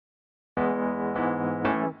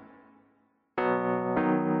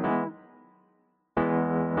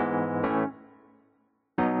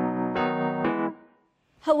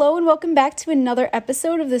Hello and welcome back to another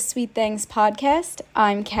episode of the Sweet Things podcast.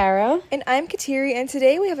 I'm Kara. And I'm Kateri, and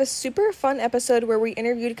today we have a super fun episode where we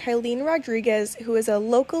interviewed Kylene Rodriguez, who is a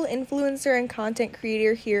local influencer and content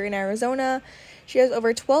creator here in Arizona. She has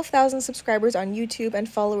over 12,000 subscribers on YouTube and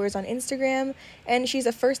followers on Instagram, and she's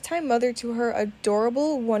a first-time mother to her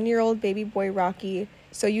adorable one-year-old baby boy, Rocky.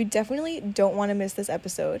 So you definitely don't want to miss this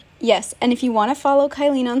episode. Yes, and if you want to follow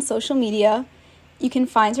Kylene on social media, you can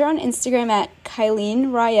find her on Instagram at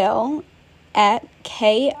Kylene Ryeel, at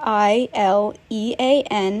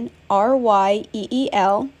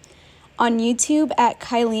KILEANRYEEL, on YouTube at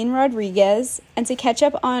Kylene Rodriguez, and to catch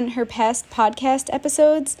up on her past podcast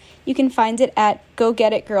episodes, you can find it at Go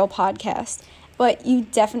Get It Girl Podcast. But you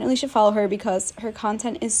definitely should follow her because her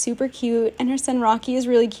content is super cute, and her son Rocky is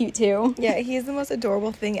really cute too. Yeah, he's the most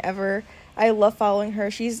adorable thing ever. I love following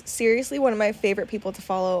her. She's seriously one of my favorite people to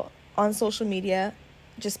follow on social media,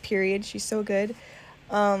 just period. She's so good.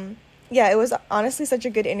 It was honestly such a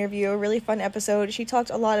good interview, a really fun episode. She talked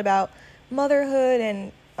a lot about motherhood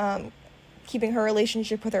and keeping her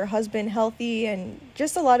relationship with her husband healthy and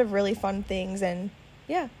just a lot of really fun things, and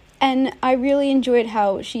yeah. And I really enjoyed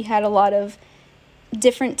how she had a lot of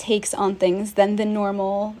different takes on things than the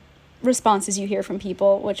normal responses you hear from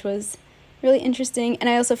people, which was really interesting. And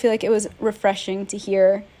I also feel like it was refreshing to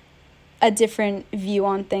hear a different view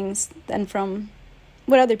on things than from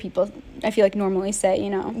what other people, I feel like, normally say,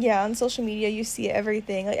 you know? Yeah, on social media, you see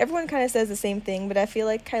everything. Like, everyone kind of says the same thing, but I feel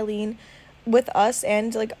like Kylene, with us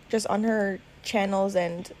and, like, just on her channels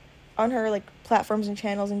and on her, like, platforms and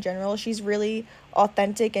channels in general, she's really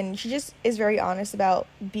authentic, and she just is very honest about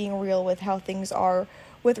being real with how things are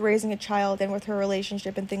with raising a child and with her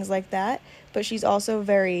relationship and things like that. But she's also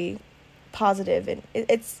very positive, and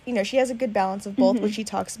it's, you know, she has a good balance of both, which she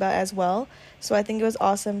talks about as well. So I think it was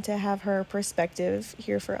awesome to have her perspective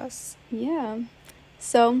here for us. Yeah.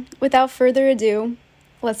 So without further ado,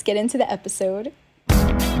 let's get into the episode.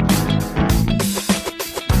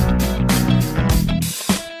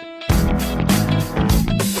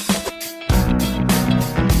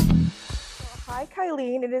 Hi,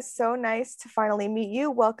 Kylene. It is so nice to finally meet you.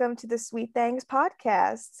 Welcome to the Sweet Things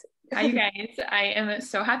podcast. Hi, you guys. I am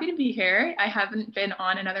so happy to be here. I haven't been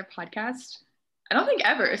on another podcast, I don't think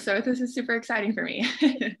ever, so this is super exciting for me.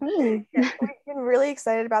 Yeah, we've been really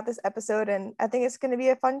excited about this episode, and I think it's going to be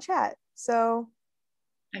a fun chat. So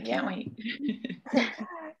I can't wait.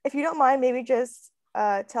 If you don't mind, maybe just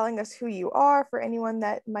telling us who you are for anyone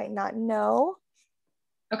that might not know.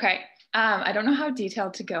 Okay. I don't know how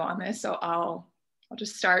detailed to go on this, so I'll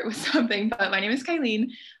just start with something, but my name is Kylene.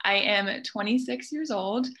 I am 26 years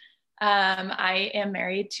old. I am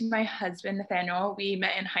married to my husband, Nathaniel. We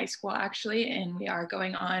met in high school, actually, and we are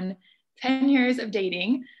going on 10 years of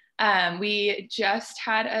dating. We just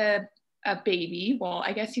had a baby. Well,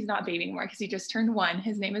 I guess he's not a baby anymore because he just turned 1.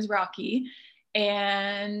 His name is Rocky.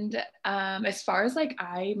 And as far as like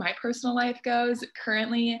my personal life goes,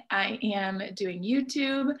 currently I am doing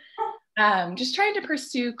YouTube, just trying to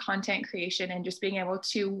pursue content creation and just being able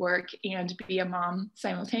to work and be a mom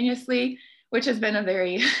simultaneously, which has been a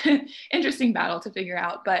very interesting battle to figure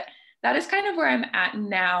out. But that is kind of where I'm at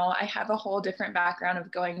now. I have a whole different background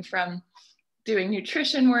of going from doing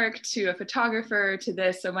nutrition work to a photographer to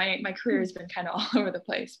this. So my career has been kind of all over the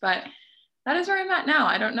place, but that is where I'm at now.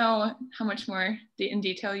 I don't know how much more in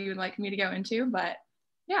detail you would like me to go into, but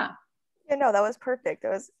yeah. Yeah, no, that was perfect.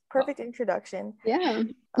 That was perfect introduction. Yeah.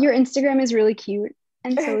 Your Instagram is really cute,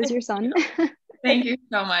 and so is your son. Thank you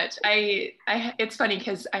so much. It's funny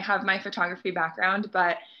because I have my photography background,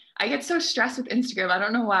 but I get so stressed with Instagram. I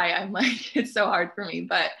don't know why. I'm like, it's so hard for me,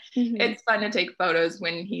 but it's fun to take photos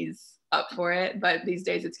when he's up for it. But these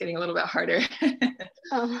days it's getting a little bit harder.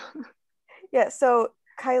 Yeah, so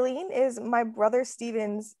Kylene is my brother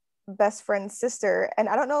Steven's best friend's sister, and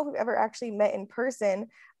I don't know if we've ever actually met in person,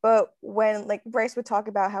 but when like Bryce would talk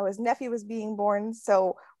about how his nephew was being born,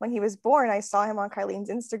 so when he was born, I saw him on Kylene's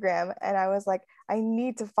Instagram, and I was like, I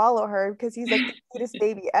need to follow her because he's like the cutest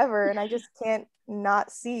baby ever, and I just can't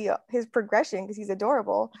not see his progression because he's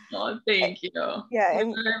adorable. Oh, thank you. Yeah,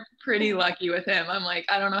 and we're pretty lucky with him. I'm like,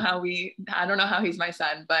 I don't know how he's my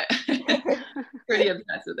son, but pretty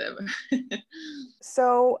obsessed with him.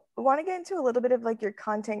 So I want to get into a little bit of like your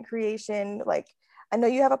content creation. Like, I know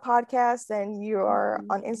you have a podcast and you are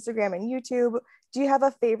on Instagram and YouTube. Do you have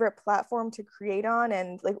a favorite platform to create on?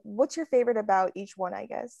 And like, what's your favorite about each one, I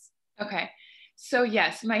guess? Okay. So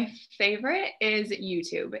yes, my favorite is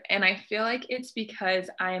YouTube. And I feel like it's because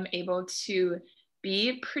I am able to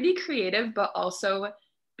be pretty creative, but also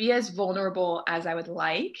be as vulnerable as I would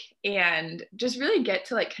like and just really get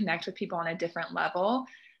to like connect with people on a different level.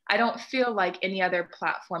 I don't feel like any other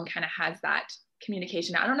platform kind of has that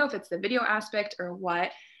communication. I don't know if it's the video aspect or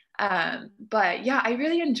what. But yeah, I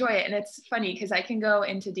really enjoy it. And it's funny because I can go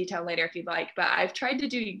into detail later if you'd like, but I've tried to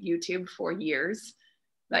do YouTube for years.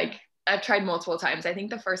 Like I've tried multiple times. I think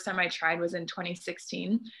the first time I tried was in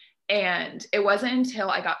 2016. And it wasn't until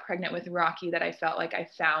I got pregnant with Rocky that I felt like I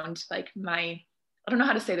found like my, I don't know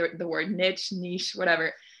how to say the word niche,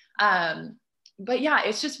 whatever. But yeah,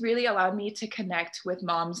 it's just really allowed me to connect with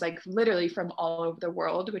moms like literally from all over the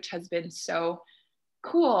world, which has been so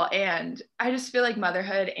cool. And I just feel like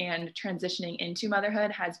motherhood and transitioning into motherhood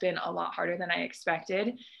has been a lot harder than I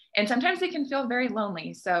expected. And sometimes it can feel very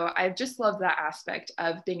lonely. So I just love that aspect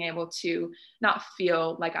of being able to not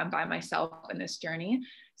feel like I'm by myself in this journey.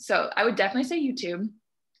 So I would definitely say YouTube.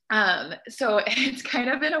 So it's kind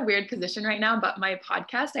of in a weird position right now, but my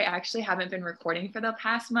podcast, I actually haven't been recording for the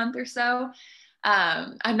past month or so.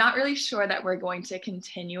 I'm not really sure that we're going to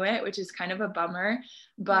continue it, which is kind of a bummer,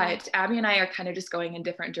 but Abby and I are kind of just going in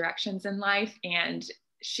different directions in life, and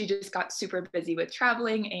she just got super busy with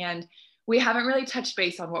traveling, and we haven't really touched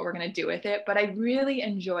base on what we're going to do with it, but I really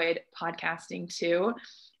enjoyed podcasting too.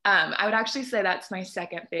 I would actually say that's my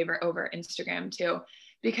second favorite over Instagram too,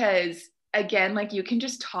 because again, like you can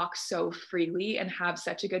just talk so freely and have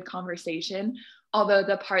such a good conversation. Although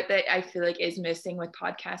the part that I feel like is missing with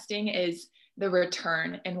podcasting is the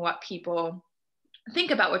return and what people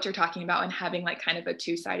think about what you're talking about and having like kind of a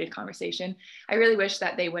two-sided conversation. I really wish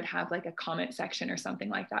that they would have like a comment section or something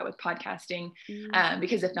like that with podcasting,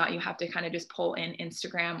 because if not, you have to kind of just pull in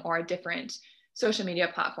Instagram or a different social media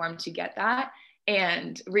platform to get that.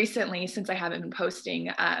 And recently, since I haven't been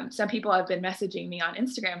posting, some people have been messaging me on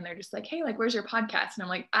Instagram and they're just like, hey, like, where's your podcast? And I'm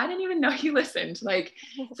like, I didn't even know you listened. Like,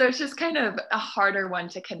 so it's just kind of a harder one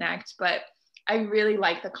to connect, but I really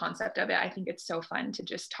like the concept of it. I think it's so fun to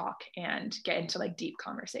just talk and get into like deep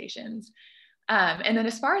conversations. And then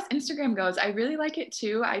as far as Instagram goes, I really like it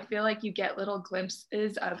too. I feel like you get little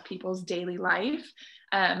glimpses of people's daily life.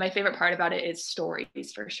 My favorite part about it is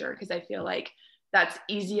stories for sure, because I feel like that's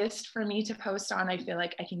easiest for me to post on. I feel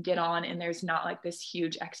like I can get on and there's not like this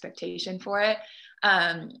huge expectation for it.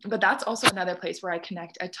 But that's also another place where I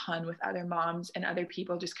connect a ton with other moms and other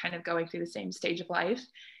people just kind of going through the same stage of life.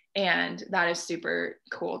 And that is super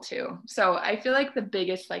cool too. So I feel like the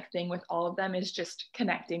biggest like thing with all of them is just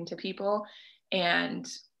connecting to people and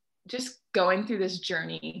just going through this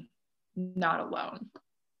journey not alone.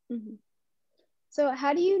 Mm-hmm. So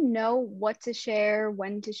how do you know what to share,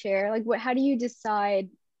 when to share? Like how do you decide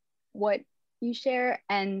what you share?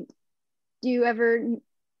 And do you ever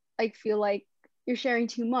like feel like you're sharing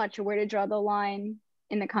too much, or where to draw the line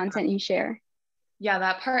in the content you share? Yeah,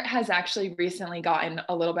 that part has actually recently gotten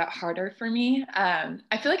a little bit harder for me.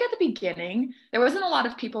 I feel like at the beginning, there wasn't a lot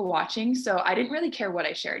of people watching, so I didn't really care what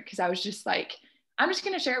I shared because I was just like, I'm just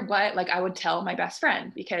going to share what like I would tell my best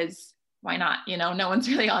friend, because why not? You know, no one's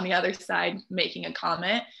really on the other side making a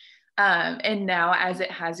comment. And now as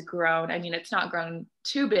it has grown, I mean, it's not grown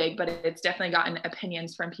too big, but it's definitely gotten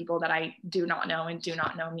opinions from people that I do not know and do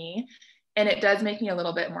not know me. And it does make me a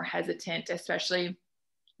little bit more hesitant, especially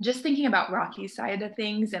just thinking about Rocky's side of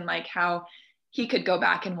things and like how he could go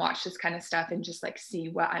back and watch this kind of stuff and just like see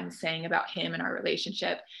what I'm saying about him and our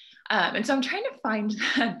relationship. And so I'm trying to find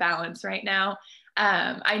that balance right now.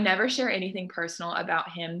 I never share anything personal about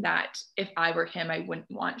him that if I were him, I wouldn't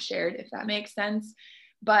want shared, if that makes sense.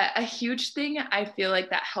 But a huge thing I feel like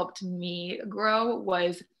that helped me grow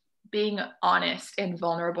was being honest and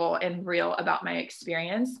vulnerable and real about my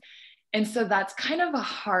experience. And so that's kind of a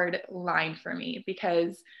hard line for me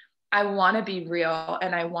because I want to be real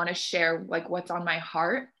and I want to share like what's on my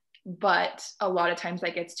heart, but a lot of times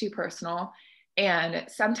that gets too personal. And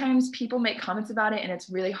sometimes people make comments about it and it's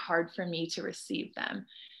really hard for me to receive them.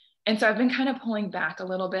 And so I've been kind of pulling back a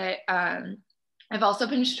little bit. I've also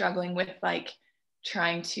been struggling with like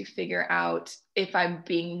trying to figure out if I'm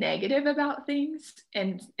being negative about things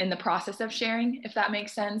and in the process of sharing, if that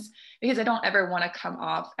makes sense, because I don't ever want to come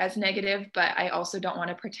off as negative, but I also don't want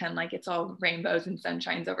to pretend like it's all rainbows and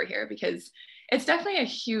sunshines over here, because it's definitely a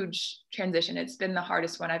huge transition. It's been the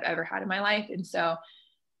hardest one I've ever had in my life. And so,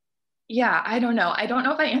 yeah, I don't know. I don't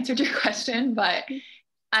know if I answered your question, but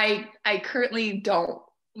I currently don't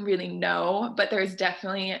really know, but there's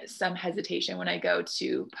definitely some hesitation when I go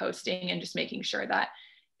to posting and just making sure that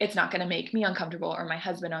it's not going to make me uncomfortable or my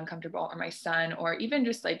husband uncomfortable or my son or even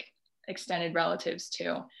just like extended relatives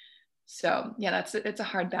too. So yeah, it's a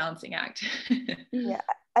hard balancing act. Yeah,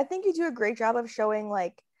 I think you do a great job of showing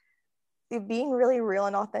like being really real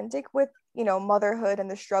and authentic with, you know, motherhood and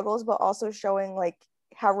the struggles, but also showing like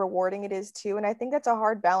how rewarding it is too. And I think that's a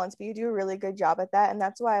hard balance, but you do a really good job at that. And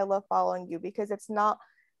that's why I love following you, because it's not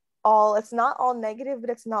all negative, but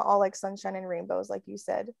it's not all like sunshine and rainbows, like you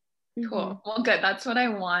said. Cool. Well, good. That's what I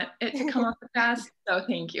want it to come off the fast. So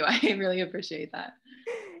thank you. I really appreciate that.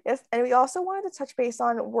 Yes, and we also wanted to touch base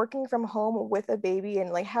on working from home with a baby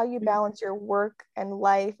and like how you balance your work and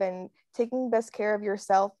life and taking best care of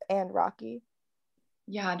yourself and Rocky.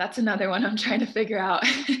 Yeah, that's another one I'm trying to figure out.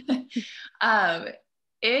 um,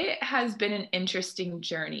 it has been an interesting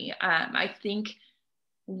journey. I think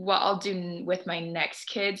what I'll do with my next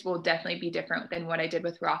kids will definitely be different than what I did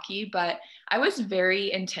with Rocky, but I was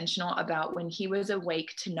very intentional about when he was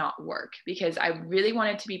awake to not work because I really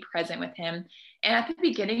wanted to be present with him. And at the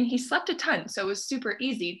beginning, he slept a ton. So it was super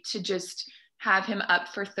easy to just have him up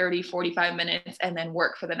for 30, 45 minutes and then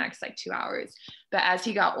work for the next like 2 hours. But as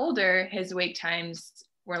he got older, his wake times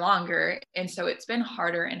were longer. And so it's been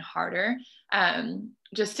harder and harder.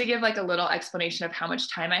 Just to give like a little explanation of how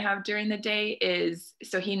much time I have during the day is,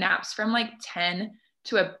 so he naps from like 10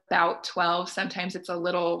 to about 12. Sometimes it's a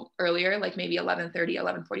little earlier, like maybe 11:30,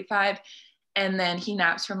 11:45. And then he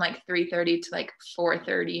naps from like 3:30 to like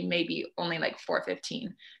 4:30, maybe only like 4:15.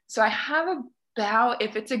 So I have about,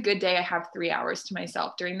 if it's a good day, I have 3 hours to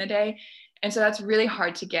myself during the day. And so that's really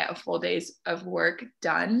hard to get a full day's of work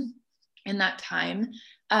done in that time.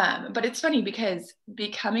 But it's funny because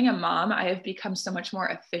becoming a mom, I have become so much more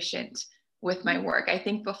efficient with my work. I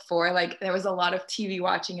think before, like there was a lot of TV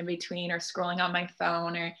watching in between or scrolling on my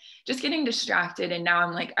phone or just getting distracted. And now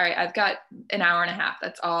I'm like, all right, I've got an hour and a half.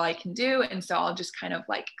 That's all I can do. And so I'll just kind of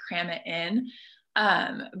like cram it in.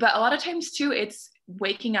 But a lot of times too, it's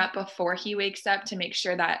waking up before he wakes up to make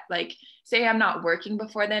sure that like, say I'm not working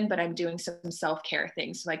before then, but I'm doing some self-care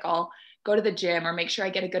things. So like I'll go to the gym or make sure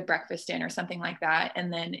I get a good breakfast in or something like that.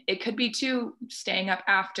 And then it could be too staying up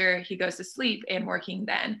after he goes to sleep and working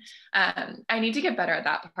then. I need to get better at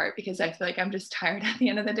that part because I feel like I'm just tired at the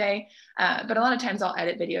end of the day. But a lot of times I'll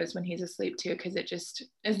edit videos when he's asleep too, because it just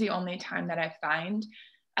is the only time that I find.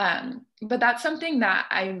 But that's something that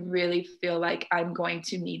I really feel like I'm going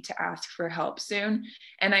to need to ask for help soon.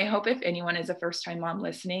 And I hope if anyone is a first-time mom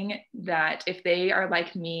listening, that if they are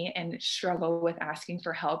like me and struggle with asking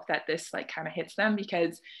for help, that this like kind of hits them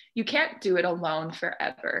because you can't do it alone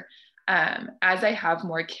forever. As I have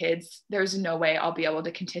more kids, there's no way I'll be able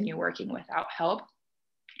to continue working without help.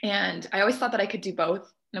 And I always thought that I could do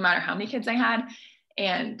both, no matter how many kids I had.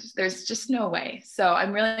 And there's just no way. So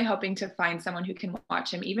I'm really hoping to find someone who can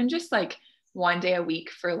watch him, even just like one day a week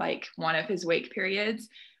for like one of his wake periods,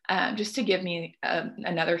 just to give me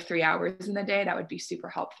another 3 hours in the day. That would be super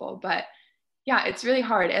helpful. But yeah, it's really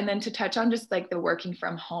hard. And then to touch on just like the working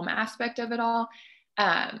from home aspect of it all,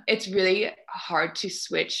 it's really hard to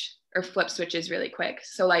switch or flip switches really quick.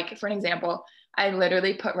 So like, for an example, I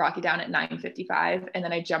literally put Rocky down at 9:55 and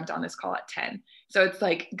then I jumped on this call at 10. So it's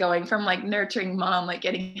like going from like nurturing mom, like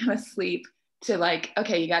getting him asleep to like,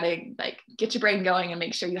 okay, you got to like get your brain going and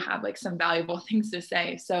make sure you have like some valuable things to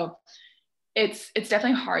say. So it's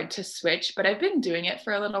definitely hard to switch, but I've been doing it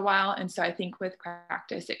for a little while. And so I think with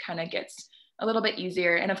practice, it kind of gets a little bit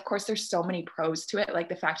easier. And of course, there's so many pros to it, like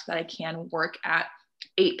the fact that I can work at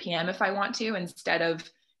 8 p.m. if I want to, instead of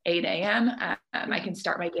 8 a.m. I can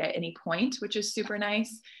start my day at any point, which is super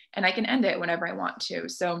nice. And I can end it whenever I want to.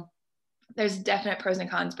 So there's definite pros and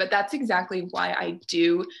cons, but that's exactly why I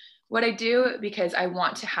do what I do, because I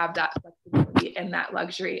want to have that flexibility and that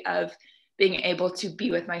luxury of being able to be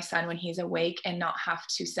with my son when he's awake and not have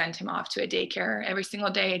to send him off to a daycare every single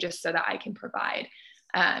day just so that I can provide.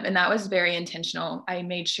 And that was very intentional. I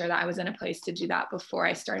made sure that I was in a place to do that before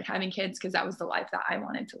I started having kids, because that was the life that I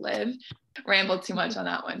wanted to live. Rambled too much on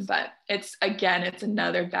that one, but it's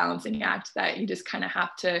another balancing act that you just kind of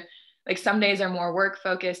have to, like, some days are more work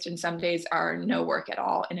focused and some days are no work at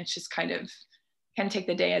all. And it's just kind of take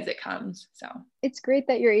the day as it comes. So it's great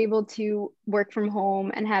that you're able to work from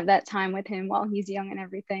home and have that time with him while he's young and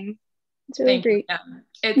everything. It's really great. Yeah.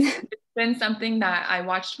 It's been something that I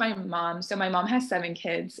watched my mom. So my mom has 7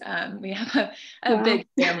 kids. We have a Wow. big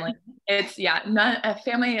family. It's not a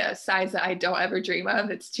family a size that I don't ever dream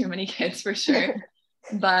of. It's too many kids for sure.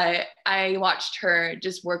 But I watched her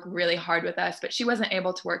just work really hard with us, but she wasn't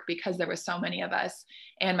able to work because there were so many of us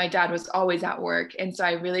and my dad was always at work. And so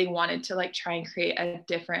I really wanted to like try and create a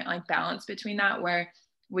different like balance between that, where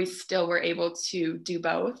we still were able to do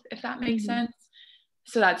both, if that makes sense.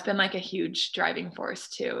 So that's been like a huge driving force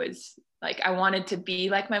too, is like, I wanted to be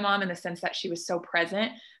like my mom in the sense that she was so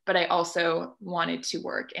present, but I also wanted to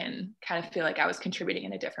work and kind of feel like I was contributing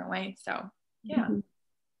in a different way. So yeah.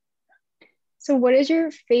 So what is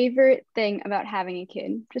your favorite thing about having a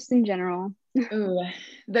kid, just in general? Ooh,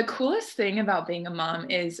 the coolest thing about being a mom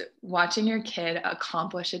is watching your kid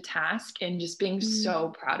accomplish a task and just being Mm. so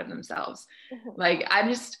proud of themselves. Mhm. Like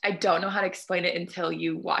I don't know how to explain it until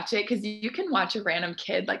you watch it, because you can watch a random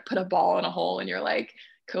kid like put a ball in a hole and you're like,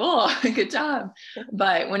 cool, good job.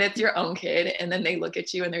 But when it's your own kid and then they look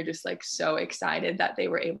at you and they're just like so excited that they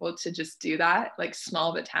were able to just do that, like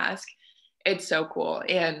small of a task, it's so cool.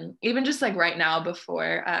 And even just like right now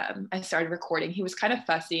before I started recording, he was kind of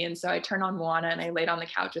fussy. And so I turned on Moana and I laid on the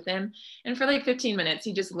couch with him. And for like 15 minutes,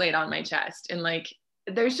 he just laid on my chest. And like,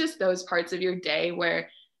 there's just those parts of your day where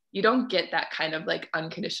you don't get that kind of like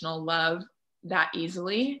unconditional love that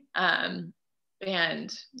easily.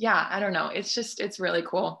 And yeah, I don't know. It's really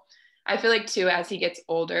cool. I feel like too, as he gets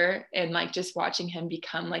older and like just watching him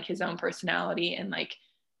become like his own personality and like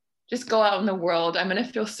just go out in the world, I'm going to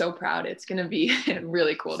feel so proud. It's going to be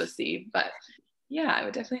really cool to see. But yeah, I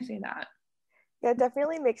would definitely say that. Yeah, it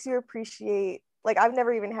definitely makes you appreciate, like, I've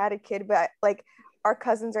never even had a kid, but like our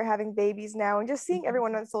cousins are having babies now, and just seeing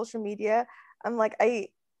everyone on social media, I'm like, I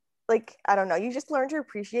don't know, you just learn to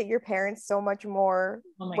appreciate your parents so much more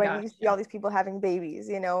Oh my when gosh. you see Yeah. all these people having babies,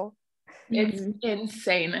 you know? It's Mhm.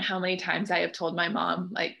 insane how many times I have told my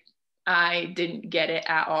mom, like, I didn't get it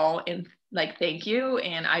at all. And like, thank you.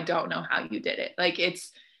 And I don't know how you did it. Like,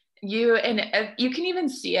 it's you, and you can even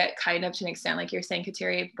see it kind of to an extent, like you're saying,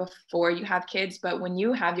 Kateri, before you have kids. But when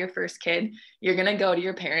you have your first kid, you're going to go to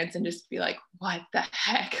your parents and just be like, what the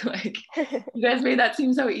heck? Like, you guys made that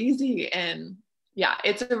seem so easy. And yeah,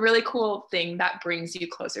 it's a really cool thing that brings you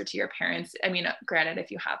closer to your parents. I mean, granted, if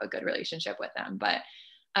you have a good relationship with them, but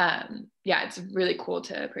yeah, it's really cool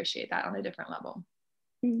to appreciate that on a different level.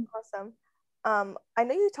 Mm. Awesome. I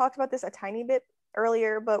know you talked about this a tiny bit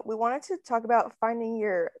earlier, but we wanted to talk about finding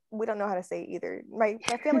your, we don't know how to say it either. My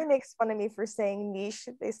family makes fun of me for saying niche.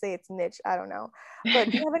 They say it's niche. I don't know.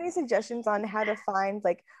 But do you have any suggestions on how to find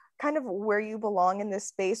like kind of where you belong in this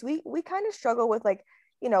space? We kind of struggle with like,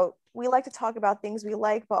 you know, we like to talk about things we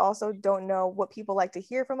like, but also don't know what people like to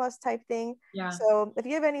hear from us type thing. Yeah. So if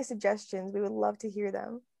you have any suggestions, we would love to hear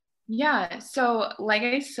them. Yeah. So, like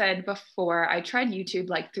I said before, I tried YouTube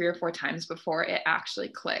like 3 or 4 times before it actually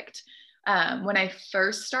clicked. When I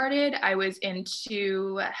first started, I was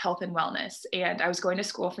into health and wellness, and I was going to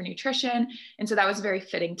school for nutrition. And so that was very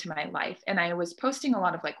fitting to my life. And I was posting a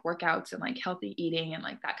lot of like workouts and like healthy eating and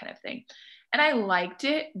like that kind of thing. And I liked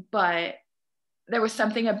it, but there was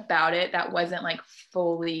something about it that wasn't like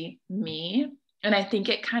fully me. And I think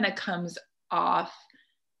it kind of comes off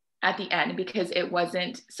at the end because it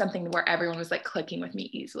wasn't something where everyone was like clicking with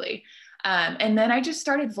me easily. And then I just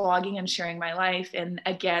started vlogging and sharing my life. And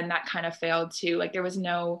again, that kind of failed too. Like there was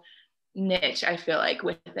no niche, I feel like,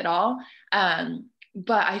 with it all.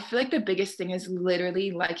 But I feel like the biggest thing is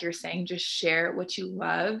literally, like you're saying, just share what you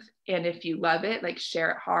love. And if you love it, like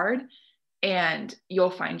share it hard and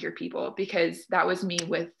you'll find your people, because that was me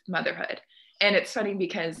with motherhood. And it's funny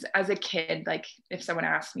because as a kid, like if someone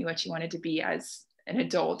asked me what you wanted to be as an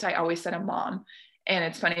adult, I always said a mom. And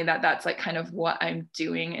it's funny that that's like kind of what I'm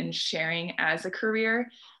doing and sharing as a career.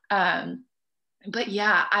 Um, but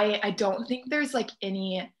yeah, I don't think there's like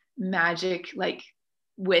any magic like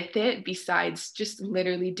with it besides just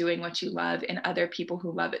literally doing what you love, and other people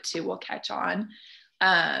who love it too will catch on.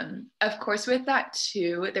 Of course, with that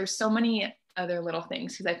too, there's so many other little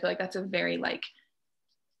things, because I feel like that's a very like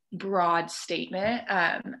broad statement.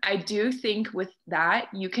 I do think with that,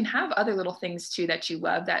 you can have other little things too that you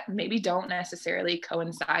love that maybe don't necessarily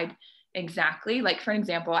coincide exactly. Like, for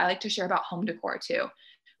example, I like to share about home decor too,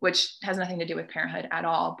 which has nothing to do with parenthood at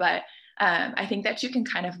all. But I think that you can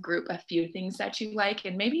kind of group a few things that you like,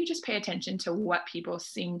 and maybe you just pay attention to what people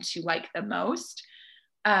seem to like the most.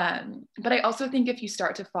 But I also think if you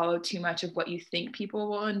start to follow too much of what you think people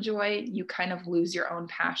will enjoy, you kind of lose your own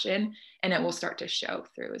passion and it will start to show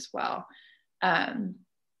through as well. Um,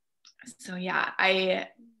 so yeah, I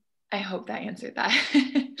hope that answered that.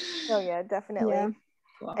 Oh yeah, Yeah. definitely.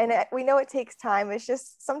 Cool. And we know it takes time. It's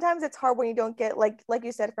just sometimes it's hard when you don't get like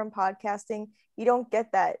you said from podcasting, you don't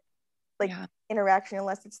get that like Yeah. interaction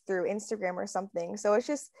unless it's through Instagram or something. So it's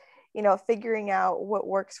just, you know, figuring out what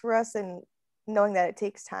works for us and knowing that it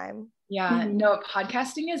takes time. Yeah, Mhm. no,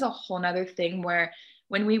 podcasting is a whole nother thing where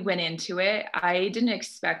when we went into it, I didn't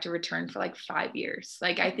expect a return for like 5 years.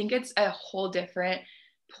 Like, I think it's a whole different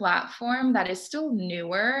platform that is still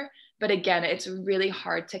newer, but again, it's really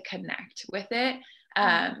hard to connect with it.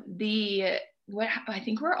 The what I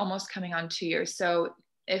think we're almost coming on 2 years. So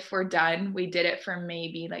if we're done, we did it for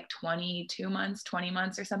maybe like 22 months, 20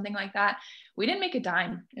 months or something like that. We didn't make a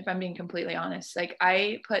dime, if I'm being completely honest. Like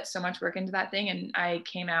I put so much work into that thing and I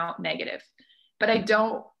came out negative. But I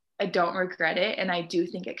don't I don't regret it. And I do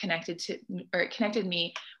think it connected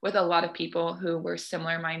me with a lot of people who were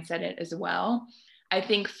similar mindset as well. I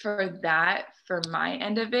think for my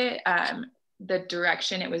end of it, the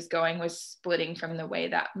direction it was going was splitting from the way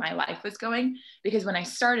that my life was going. Because when I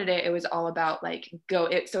started it, it was all about like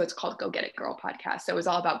so it's called Go Get It Girl podcast. So it was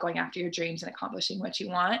all about going after your dreams and accomplishing what you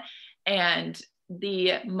want. And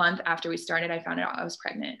the month after we started, I found out I was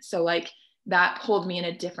pregnant. So like that pulled me in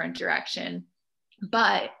a different direction.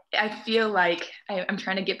 But I feel like I'm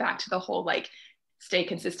trying to get back to the whole like stay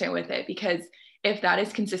consistent with it, because if that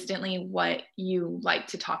is consistently what you like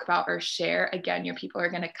to talk about or share, again, your people are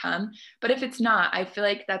going to come. But if it's not, I feel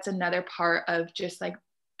like that's another part of just like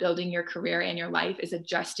building your career and your life, is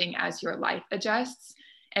adjusting as your life adjusts,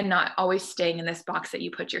 and not always staying in this box that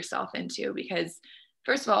you put yourself into. Because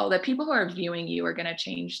first of all, the people who are viewing you are going to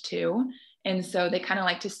change too. And so they kind of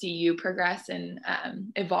like to see you progress and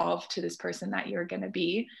evolve to this person that you're going to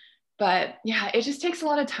be. But yeah, it just takes a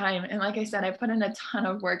lot of time. And like I said, I put in a ton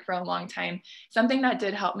of work for a long time. Something that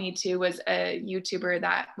did help me too was a YouTuber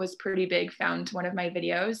that was pretty big found one of my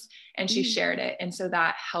videos and she shared it. And so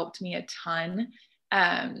that helped me a ton.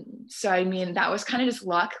 So I mean, that was kind of just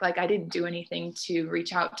luck. Like I didn't do anything to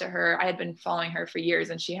reach out to her. I had been following her for years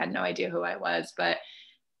and she had no idea who I was. But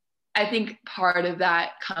I think part of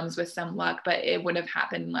that comes with some luck, but it would have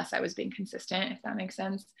happened unless I was being consistent, if that makes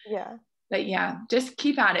sense. Yeah. But yeah, just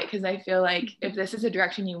keep at it. Cause I feel like if this is a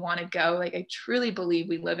direction you want to go, like I truly believe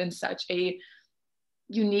we live in such a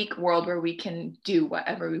unique world where we can do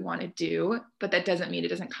whatever we want to do, but that doesn't mean it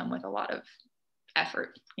doesn't come with a lot of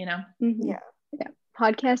effort, you know? Mm-hmm. Yeah.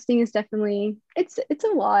 Podcasting is definitely, it's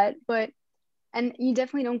a lot, and you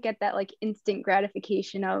definitely don't get that like instant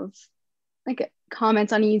gratification of like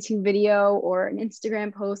comments on a YouTube video or an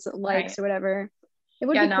Instagram post that likes or whatever. It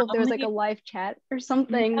would be cool if there was like a live chat or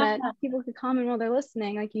something that people could comment while they're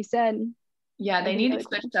listening, like you said. Yeah, they need to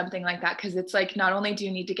switch something like that, because it's like not only do you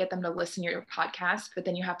need to get them to listen to your podcast, but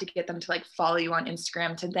then you have to get them to like follow you on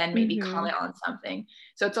Instagram to then maybe comment on something.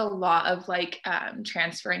 So it's a lot of like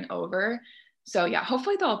transferring over. So yeah,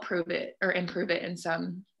 hopefully they'll improve it in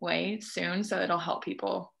some way soon, so it'll help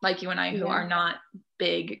people like you and I who are not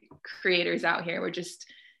big creators out here. We're just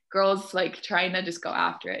girls like trying to just go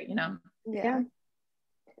after it, you know? Yeah.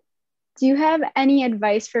 Do you have any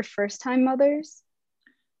advice for first-time mothers?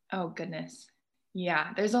 Oh goodness. Yeah,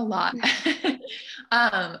 there's a lot.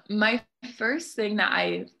 My first thing that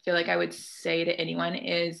I feel like I would say to anyone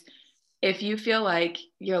is, if you feel like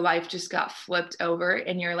your life just got flipped over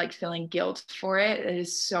and you're like feeling guilt for it, it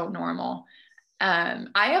is so normal.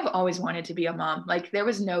 I have always wanted to be a mom. Like there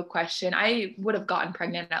was no question. I would have gotten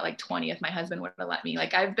pregnant at like 20 if my husband would have let me.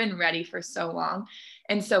 Like I've been ready for so long.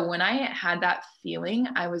 And so when I had that feeling,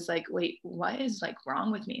 I was like, wait, what is like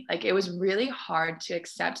wrong with me? Like it was really hard to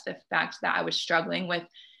accept the fact that I was struggling with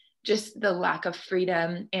just the lack of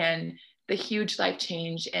freedom and the huge life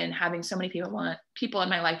change and having so many people in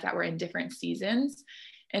my life that were in different seasons.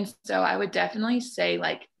 And so I would definitely say,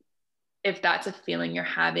 like, if that's a feeling you're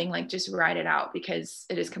having, like just ride it out, because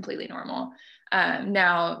it is completely normal.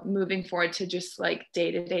 Now moving forward to just like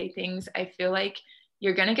day-to-day things, I feel like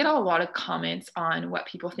you're going to get a lot of comments on what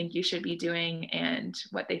people think you should be doing and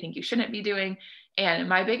what they think you shouldn't be doing. And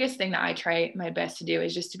my biggest thing that I try my best to do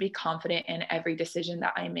is just to be confident in every decision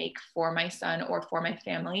that I make for my son or for my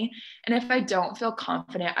family. And if I don't feel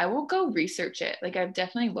confident, I will go research it. Like I've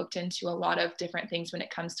definitely looked into a lot of different things when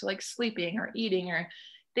it comes to like sleeping or eating or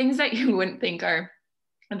things that you wouldn't think are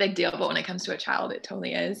a big deal, but when it comes to a child, it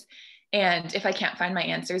totally is. And if I can't find my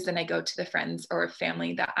answers, then I go to the friends or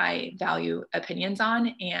family that I value opinions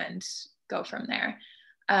on and go from there.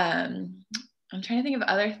 I'm trying to think of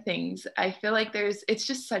other things. I feel like it's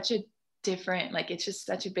just such a different, like, it's just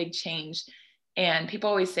such a big change. And people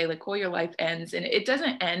always say like, well, your life ends, and it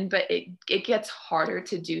doesn't end, but it gets harder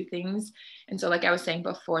to do things. And so like I was saying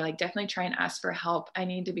before, like definitely try and ask for help. I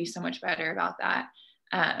need to be so much better about that.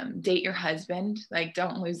 Date your husband, like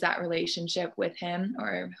don't lose that relationship with him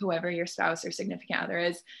or whoever your spouse or significant other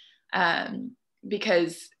is,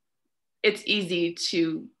 because it's easy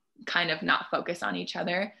to kind of not focus on each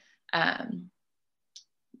other.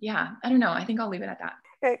 Yeah, I don't know. I think I'll leave it at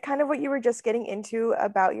that. Kind of what you were just getting into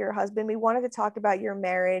about your husband. We wanted to talk about your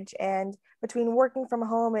marriage, and between working from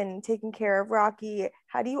home and taking care of Rocky,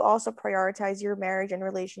 how do you also prioritize your marriage and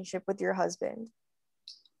relationship with your husband?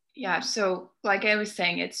 Yeah, so like I was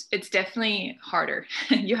saying, it's definitely harder.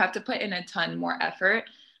 You have to put in a ton more effort.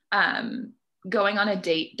 Going on a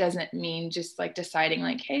date doesn't mean just like deciding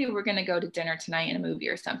like, hey, we're going to go to dinner tonight and a movie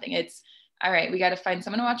or something. It's all right, we got to find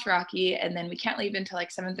someone to watch Rocky, and then we can't leave until like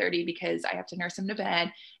 7:30 because I have to nurse him to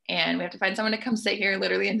bed, and we have to find someone to come sit here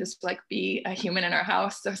literally and just like be a human in our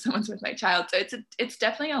house, so someone's with my child. So it's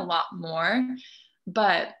definitely a lot more,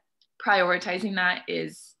 but prioritizing that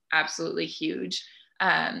is absolutely huge.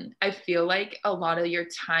 I feel like a lot of your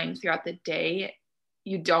time throughout the day,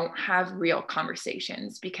 you don't have real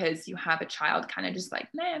conversations because you have a child kind of just like,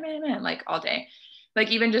 man, like all day. Like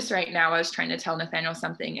even just right now, I was trying to tell Nathaniel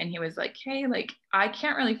something and he was like, hey, like I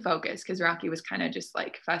can't really focus because Rocky was kind of just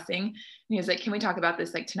like fussing. And he was like, can we talk about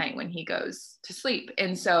this like tonight when he goes to sleep?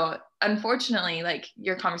 And so unfortunately, like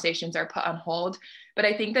your conversations are put on hold. But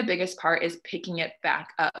I think the biggest part is picking it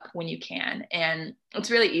back up when you can. And it's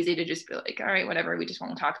really easy to just be like, all right, whatever, we just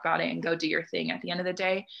won't talk about it and go do your thing at the end of the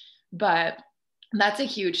day. But that's a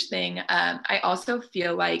huge thing. I also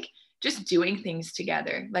feel like just doing things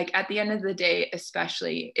together, like at the end of the day,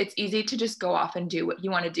 especially, it's easy to just go off and do what you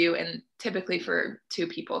want to do. And typically for two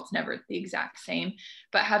people, it's never the exact same,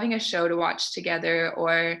 but having a show to watch together,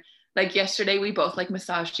 or like yesterday, we both like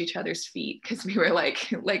massaged each other's feet because we were like,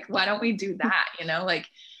 why don't we do that? You know, like,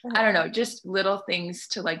 I don't know, just little things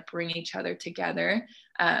to like bring each other together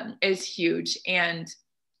is huge. And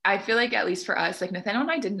I feel like at least for us, like Nathaniel and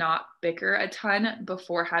I did not bicker a ton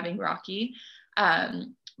before having Rocky.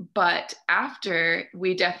 But after,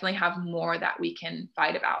 we definitely have more that we can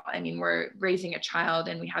fight about. I mean, we're raising a child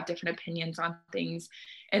and we have different opinions on things.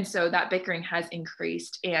 And so that bickering has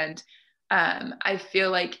increased. And I feel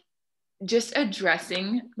like just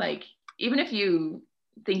addressing, like, even if you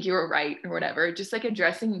think you were right or whatever, just like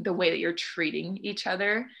addressing the way that you're treating each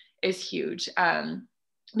other is huge.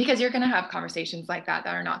 Because you're going to have conversations like that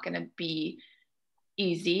are not going to be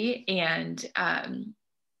easy. And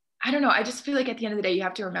I don't know. I just feel like at the end of the day, you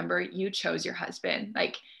have to remember you chose your husband.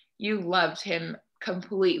 Like you loved him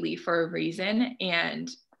completely for a reason, and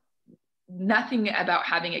nothing about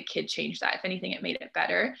having a kid changed that. If anything, it made it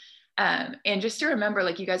better. And just to remember,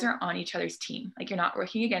 like you guys are on each other's team. Like you're not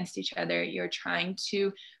working against each other. You're trying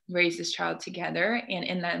to raise this child together. And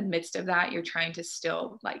in the midst of that, you're trying to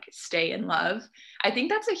still like stay in love. I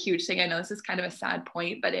think that's a huge thing. I know this is kind of a sad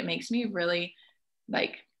point, but it makes me really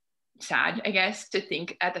like sad, I guess, to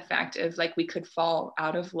think at the fact of like we could fall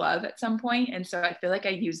out of love at some point. And so I feel like I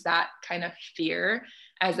use that kind of fear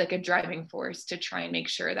as like a driving force to try and make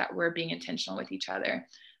sure that we're being intentional with each other.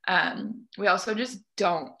 We also just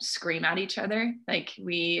don't scream at each other. Like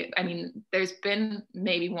I mean, there's been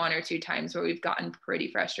maybe one or two times where we've gotten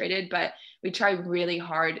pretty frustrated, but we try really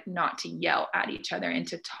hard not to yell at each other and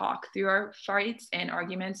to talk through our fights and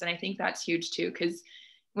arguments. And I think that's huge too, because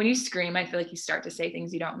when you scream, I feel like you start to say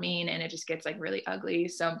things you don't mean and it just gets like really ugly.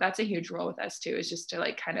 So that's a huge role with us too, is just to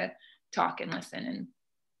like kind of talk and listen. And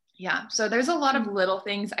yeah, so there's a lot of little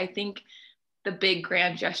things. I think the big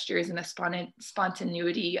grand gestures and the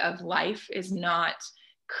spontaneity of life is not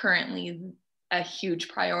currently a huge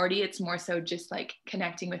priority. It's more so just like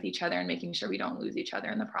connecting with each other and making sure we don't lose each other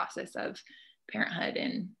in the process of parenthood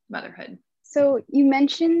and motherhood. So you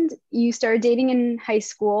mentioned you started dating in high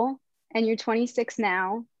school and you're 26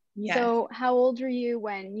 now. Yes. So how old were you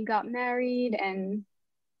when you got married and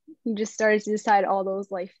you just started to decide all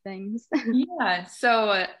those life things? Yeah,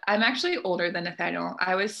 so I'm actually older than Nathaniel.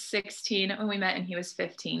 I was 16 when we met and he was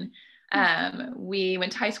 15. We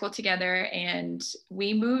went to high school together and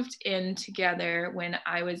we moved in together when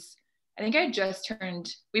I think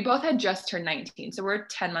we both had just turned 19. So we're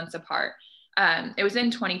 10 months apart. It was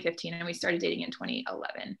in 2015 and we started dating in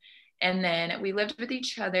 2011. And then we lived with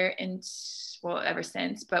each other ever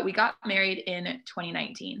since, but we got married in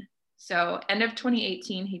 2019. So end of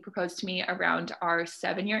 2018, he proposed to me around our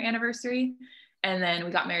 7-year anniversary. And then we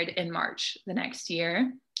got married in March the next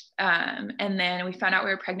year. And then we found out we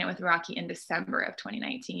were pregnant with Rocky in December of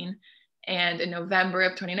 2019. And in November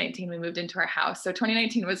of 2019, we moved into our house. So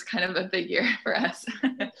 2019 was kind of a big year for us.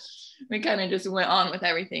 We kind of just went on with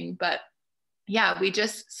everything. But yeah, we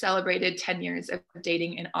just celebrated 10 years of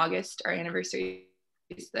dating in August. Our anniversary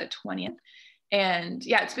is the 20th. And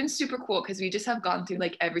yeah, it's been super cool because we just have gone through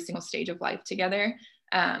like every single stage of life together.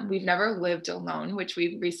 We've never lived alone, which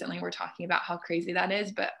we recently were talking about how crazy that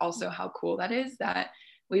is, but also how cool that is that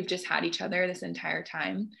we've just had each other this entire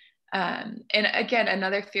time. And again,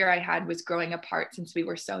 another fear I had was growing apart since we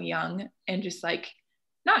were so young and just like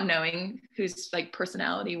not knowing whose like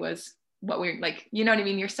personality was what we're like, you know what I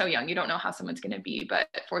mean? You're so young, you don't know how someone's going to be, but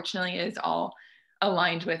fortunately it is all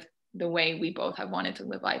aligned with the way we both have wanted to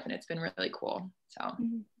live life, and it's been really cool. So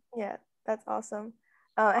yeah, that's awesome.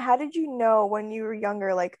 How did you know when you were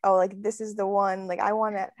younger, like, oh, like this is the one, like I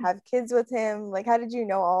want to have kids with him? Like, how did you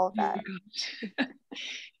know all of that?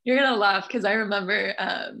 You're gonna laugh because I remember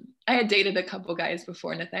I had dated a couple guys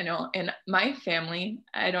before Nathaniel, and my family,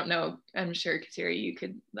 I don't know, I'm sure Kateri, you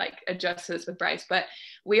could like adjust to this with Bryce, but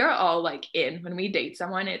we are all like in when we date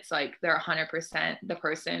someone, it's like they're 100% the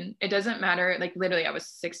person. It doesn't matter. Like literally, I was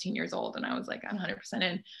 16 years old and I was like, I'm 100%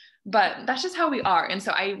 in. But that's just how we are. And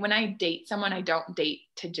so when I date someone, I don't date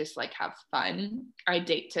to just like have fun. I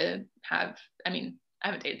date to have, I mean, I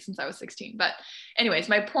haven't dated since I was 16, but anyways,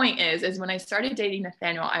 my point is when I started dating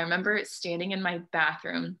Nathaniel, I remember standing in my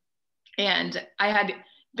bathroom, and I had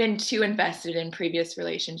been too invested in previous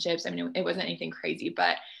relationships. I mean, it wasn't anything crazy,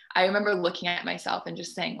 but I remember looking at myself and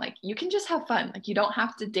just saying, like, you can just have fun. Like, you don't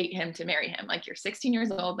have to date him to marry him. Like, you're 16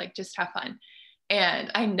 years old, like, just have fun.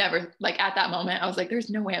 And I never, like, at that moment, I was like, there's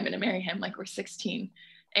no way I'm going to marry him. Like, we're 16.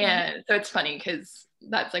 And so it's funny because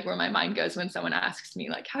that's like where my mind goes when someone asks me,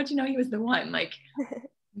 like, how'd you know he was the one? Like,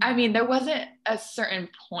 I mean, there wasn't a certain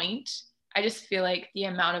point. I just feel like the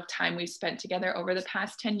amount of time we've spent together over the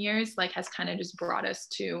past 10 years, like, has kind of just brought us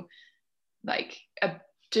to like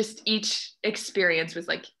just each experience was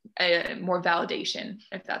like a more validation,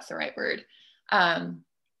 if that's the right word.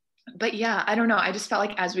 But yeah, I don't know. I just felt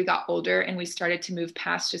like as we got older and we started to move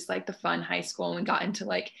past just like the fun high school and we got into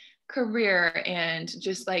like career and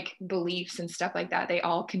just like beliefs and stuff like that, they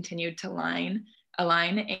all continued to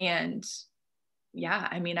align. And yeah,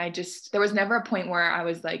 I mean, there was never a point where I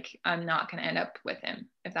was like, I'm not going to end up with him,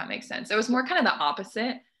 if that makes sense. It was more kind of the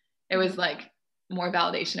opposite. It was like more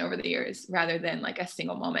validation over the years rather than like a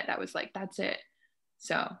single moment that was like, that's it.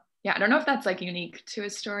 So yeah, I don't know if that's like unique to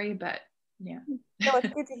his story, but yeah. No,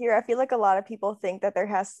 it's good to hear. I feel like a lot of people think that there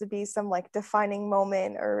has to be some like defining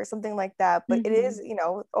moment or something like that, but it is,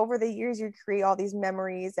 over the years you create all these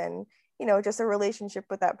memories and, just a relationship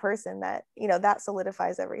with that person that, that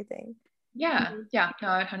solidifies everything. Yeah. Yeah. No,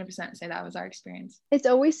 I'd 100% say that was our experience. It's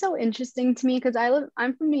always so interesting to me because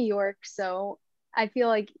I'm from New York, so I feel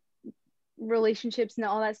like relationships and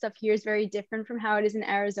all that stuff here is very different from how it is in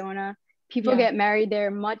Arizona. People get married there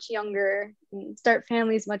much younger, start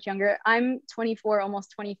families much younger. I'm 24,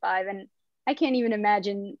 almost 25, and I can't even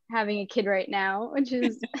imagine having a kid right now, which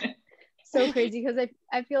is so crazy because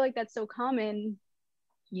I feel like that's so common,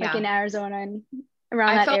 like in Arizona and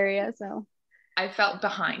around that area. So I felt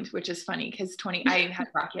behind, which is funny because I had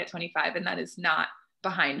Rocky at 25, and that is not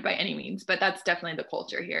behind by any means, but that's definitely the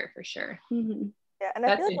culture here for sure. Mm-hmm. Yeah, and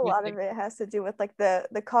I feel like a lot of it has to do with like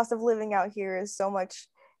the cost of living out here is so much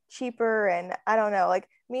cheaper, and I don't know, like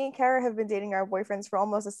me and Kara have been dating our boyfriends for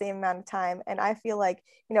almost the same amount of time, and I feel like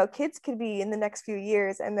kids could be in the next few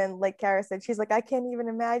years, and then like Kara said, she's like, I can't even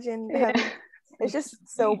imagine. It's just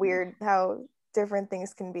so weird how different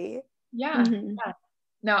things can be. Yeah.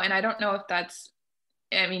 No, and I don't know if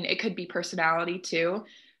I mean, it could be personality too,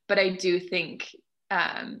 but I do think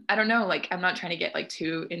I don't know, like, I'm not trying to get like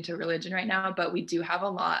too into religion right now, but we do have a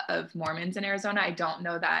lot of Mormons in Arizona. I don't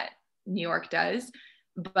know that New York does,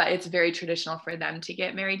 but it's very traditional for them to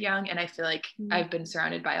get married young. And I feel like I've been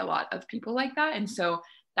surrounded by a lot of people like that. And so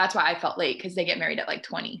that's why I felt late, because they get married at like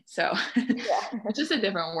 20. So it's just a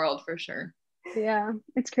different world for sure. Yeah,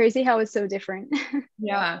 it's crazy how it's so different.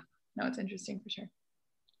 Yeah, no, it's interesting for sure.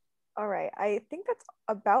 All right, I think that's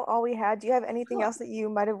about all we had. Do you have anything else that you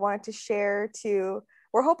might have wanted to share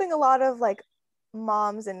we're hoping a lot of like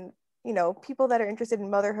moms and people that are interested in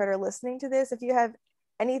motherhood are listening to this. If you have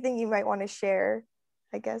anything you might want to share,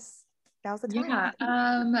 I guess now's the time.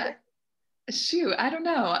 Yeah. Shoot, I don't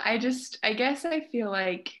know. I guess I feel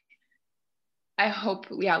like I hope,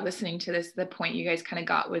 listening to this, the point you guys kind of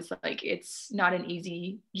got was like, it's not an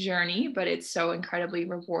easy journey, but it's so incredibly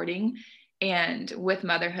rewarding. And with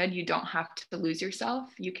motherhood, you don't have to lose yourself.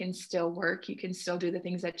 You can still work. You can still do the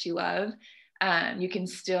things that you love. You can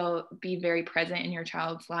still be very present in your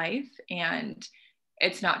child's life. And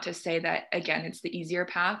it's not to say that, again, it's the easier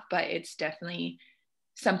path, but it's definitely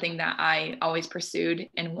something that I always pursued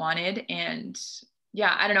and wanted. And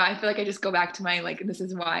yeah, I don't know. I feel like I just go back to my, like, this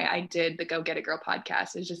is why I did the Go Get a Girl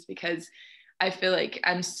podcast, is just because I feel like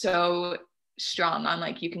I'm so strong on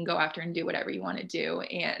like, you can go after and do whatever you want to do.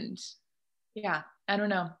 And yeah, I don't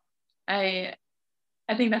know. I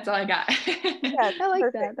think that's all I got. Yeah, I like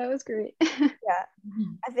that. That was great. Yeah.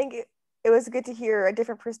 I think it was good to hear a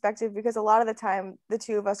different perspective, because a lot of the time the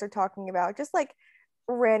two of us are talking about just like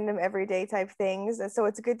random everyday type things. And so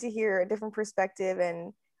it's good to hear a different perspective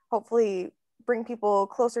and hopefully bring people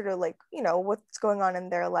closer to like, what's going on in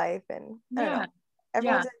their life. And I don't know,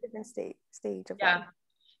 everyone's at a different stage of life.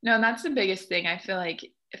 No, and that's the biggest thing. I feel like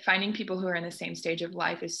finding people who are in the same stage of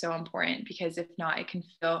life is so important, because if not, it can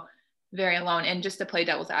feel very alone. And just to play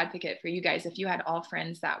devil's advocate for you guys, if you had all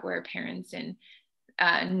friends that were parents and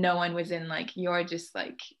no one was in like your just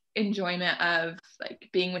like enjoyment of like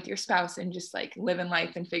being with your spouse and just like living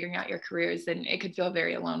life and figuring out your careers, then it could feel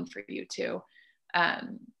very alone for you too.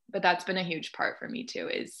 But that's been a huge part for me too,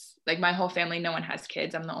 is like my whole family, no one has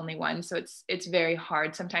kids. I'm the only one. So it's very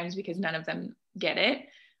hard sometimes because none of them get it.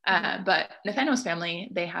 But Nathaniel's family,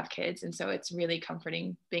 they have kids. And so it's really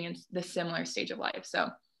comforting being in the similar stage of life. So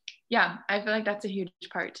yeah, I feel like that's a huge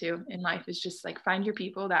part too in life, is just like find your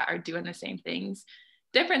people that are doing the same things,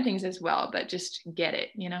 different things as well, but just get it,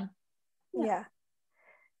 you know? Yeah.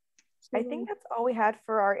 I think that's all we had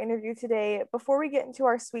for our interview today. Before we get into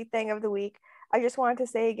our sweet thing of the week, I just wanted to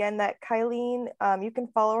say again that Kylene, you can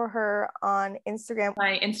follow her on Instagram.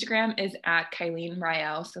 My Instagram is at Kylene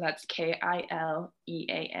Ryel. So that's KILEANRYEEL.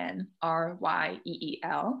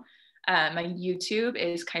 My YouTube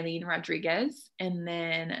is Kylene Rodriguez. And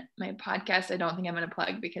then my podcast, I don't think I'm going to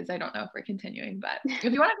plug because I don't know if we're continuing. But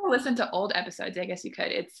if you want to go listen to old episodes, I guess you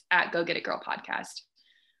could. It's at Go Get It Girl Podcast.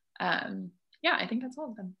 Yeah, I think that's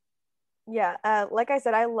all of them. Yeah, like I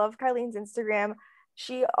said, I love Kylene's Instagram.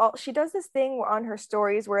 She does this thing on her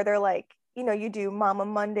stories where they're like, you know, you do Mama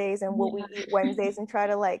Mondays and what we eat Wednesdays and try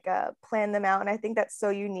to like plan them out. And I think that's so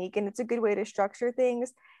unique, and it's a good way to structure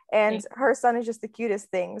things. And her son is just the cutest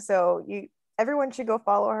thing. So everyone should go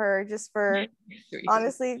follow her just for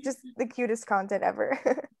honestly just the cutest content ever.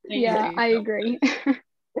 Yeah, I agree. Her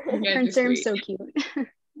Instagram's so cute.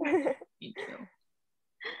 Thank you.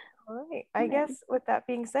 All right. I guess with that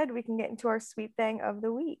being said, we can get into our sweet thing of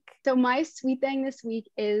the week. So my sweet thing this week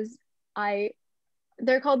is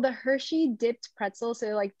they're called the Hershey dipped pretzels. So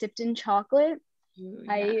they're like dipped in chocolate. Ooh,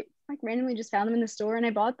 yeah. I like randomly just found them in the store and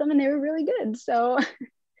I bought them and they were really good. So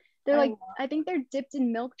they're like, I think they're dipped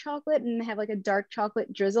in milk chocolate and they have like a dark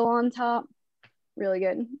chocolate drizzle on top. Really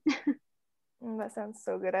good. That sounds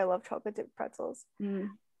so good. I love chocolate dipped pretzels.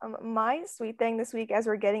 My sweet thing this week, as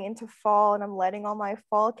we're getting into fall and I'm lighting all my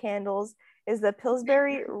fall candles, is the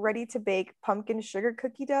Pillsbury ready to bake pumpkin sugar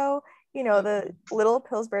cookie dough. You know, the little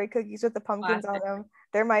Pillsbury cookies with the pumpkins on them.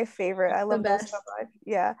 They're my favorite. I love those so much.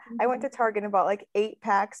 Yeah. I went to Target and bought like 8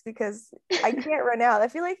 packs because I can't run out. I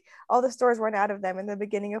feel like all the stores run out of them in the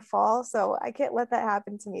beginning of fall. So I can't let that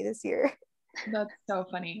happen to me this year. That's so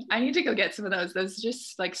funny. I need to go get some of those. Those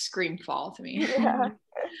just like scream fall to me. Yeah.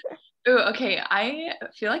 Ooh, okay. I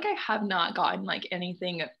feel like I have not gotten like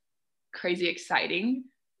anything crazy exciting.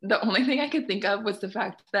 The only thing I could think of was the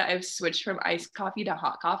fact that I've switched from iced coffee to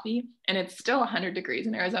hot coffee, and it's still 100 degrees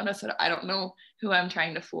in Arizona, so I don't know who I'm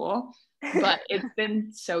trying to fool, but it's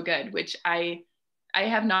been so good, which I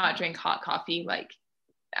have not drank hot coffee like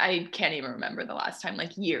I can't even remember the last time,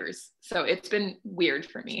 like years. So it's been weird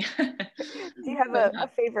for me. Do you have a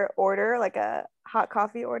favorite order, like a hot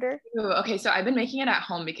coffee order? Ooh, okay, so I've been making it at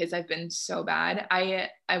home because I've been so bad.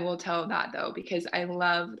 I will tell that though, because I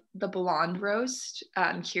love the blonde roast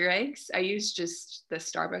Keurigs. I use just the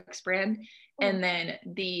Starbucks brand. And then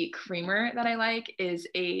the creamer that I like is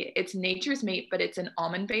it's Nature's Mate, but it's an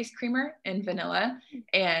almond-based creamer and vanilla.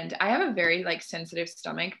 And I have a very like sensitive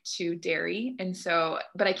stomach to dairy. And so,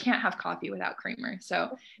 but I can't have coffee without creamer.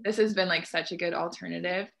 So this has been like such a good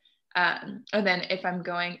alternative. And then if I'm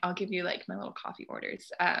going, I'll give you like my little coffee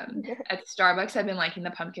orders. At Starbucks, I've been liking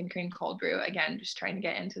the pumpkin cream cold brew. Again, just trying to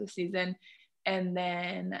get into the season. And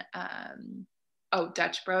then,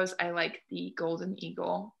 Dutch Bros, I like the Golden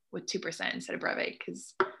Eagle with 2% instead of Breve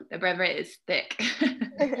because the Breve is thick.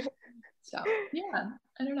 So yeah,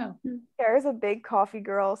 I don't know. Kara's a big coffee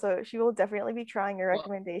girl, so she will definitely be trying your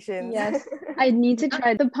recommendations. Yes, I need to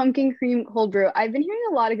try the pumpkin cream cold brew. I've been hearing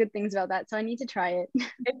a lot of good things about that, so I need to try it.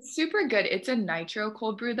 It's super good. It's a nitro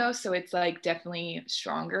cold brew though, so it's like definitely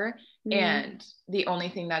stronger. And the only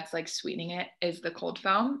thing that's like sweetening it is the cold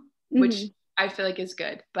foam, which I feel like is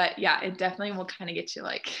good. But yeah, it definitely will kind of get you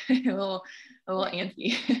like a little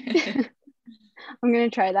antsy. I'm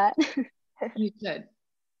gonna try that. You should.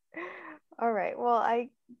 All right. Well, I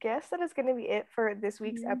guess that is going to be it for this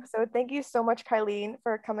week's episode. Thank you so much, Kylene,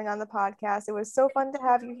 for coming on the podcast. It was so fun to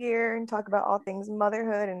have you here and talk about all things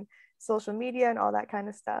motherhood and social media and all that kind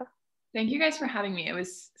of stuff. Thank you guys for having me. It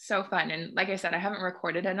was so fun. And like I said, I haven't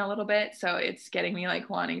recorded in a little bit, so it's getting me like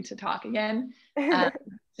wanting to talk again. So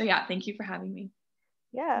yeah, thank you for having me.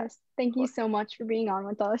 Yeah. Yes, thank you so much for being on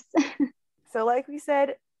with us. So like we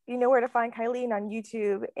said, you know where to find Kylene on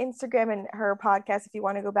YouTube, Instagram, and her podcast if you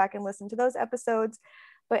want to go back and listen to those episodes.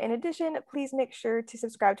 But in addition, please make sure to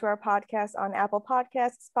subscribe to our podcast on Apple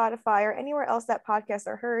Podcasts, Spotify, or anywhere else that podcasts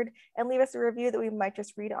are heard, and leave us a review that we might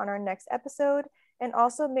just read on our next episode. And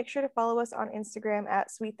also make sure to follow us on Instagram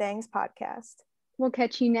at Sweet Things Podcast. We'll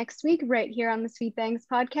catch you next week right here on the Sweet Things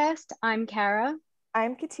Podcast. I'm Kara.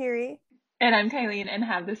 I'm Kateri. And I'm Kylene, and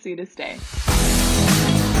have the sweetest day.